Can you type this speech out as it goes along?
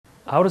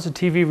How does a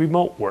TV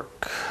remote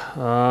work?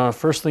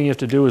 First thing you have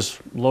to do is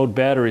load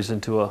batteries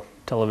into a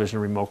television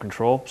remote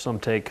control. Some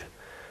take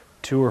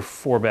 2 or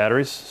 4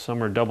 batteries,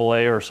 some are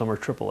AA or some are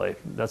AAA.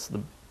 That's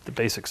the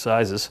basic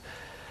sizes.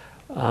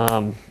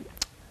 The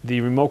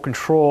remote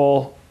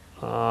control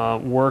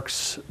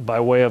works by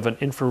way of an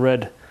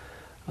infrared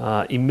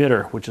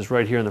emitter, which is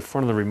right here in the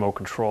front of the remote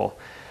control.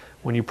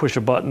 When you push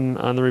a button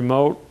on the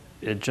remote,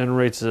 it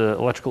generates an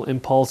electrical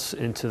impulse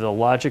into the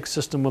logic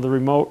system of the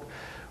remote,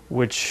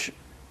 which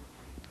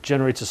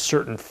generates a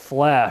certain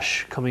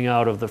flash coming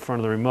out of the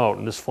front of the remote.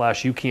 And this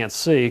flash you can't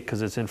see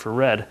because it's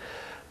infrared,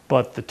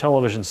 but the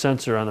television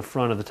sensor on the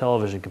front of the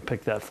television can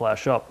pick that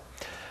flash up.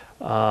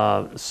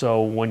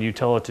 So when you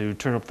tell it to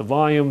turn up the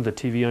volume, the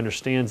TV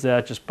understands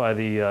that just by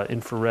the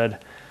infrared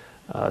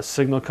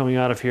signal coming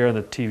out of here, and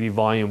the TV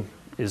volume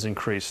is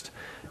increased,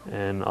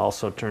 and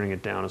also turning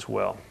it down as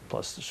well.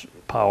 Plus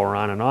power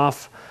on and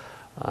off,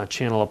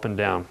 channel up and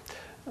down.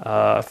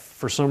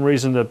 For some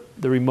reason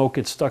the remote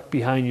gets stuck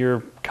behind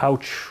your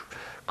couch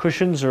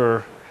cushions,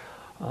 or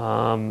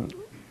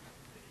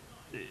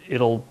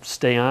it'll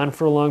stay on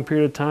for a long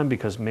period of time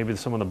because maybe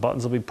some of the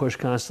buttons will be pushed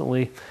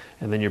constantly,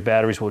 and then your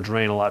batteries will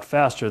drain a lot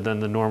faster than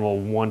the normal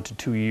 1 to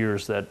 2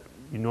 years that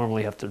you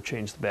normally have to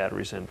change the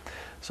batteries in.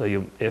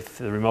 So if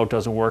the remote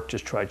doesn't work,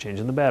 just try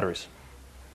changing the batteries.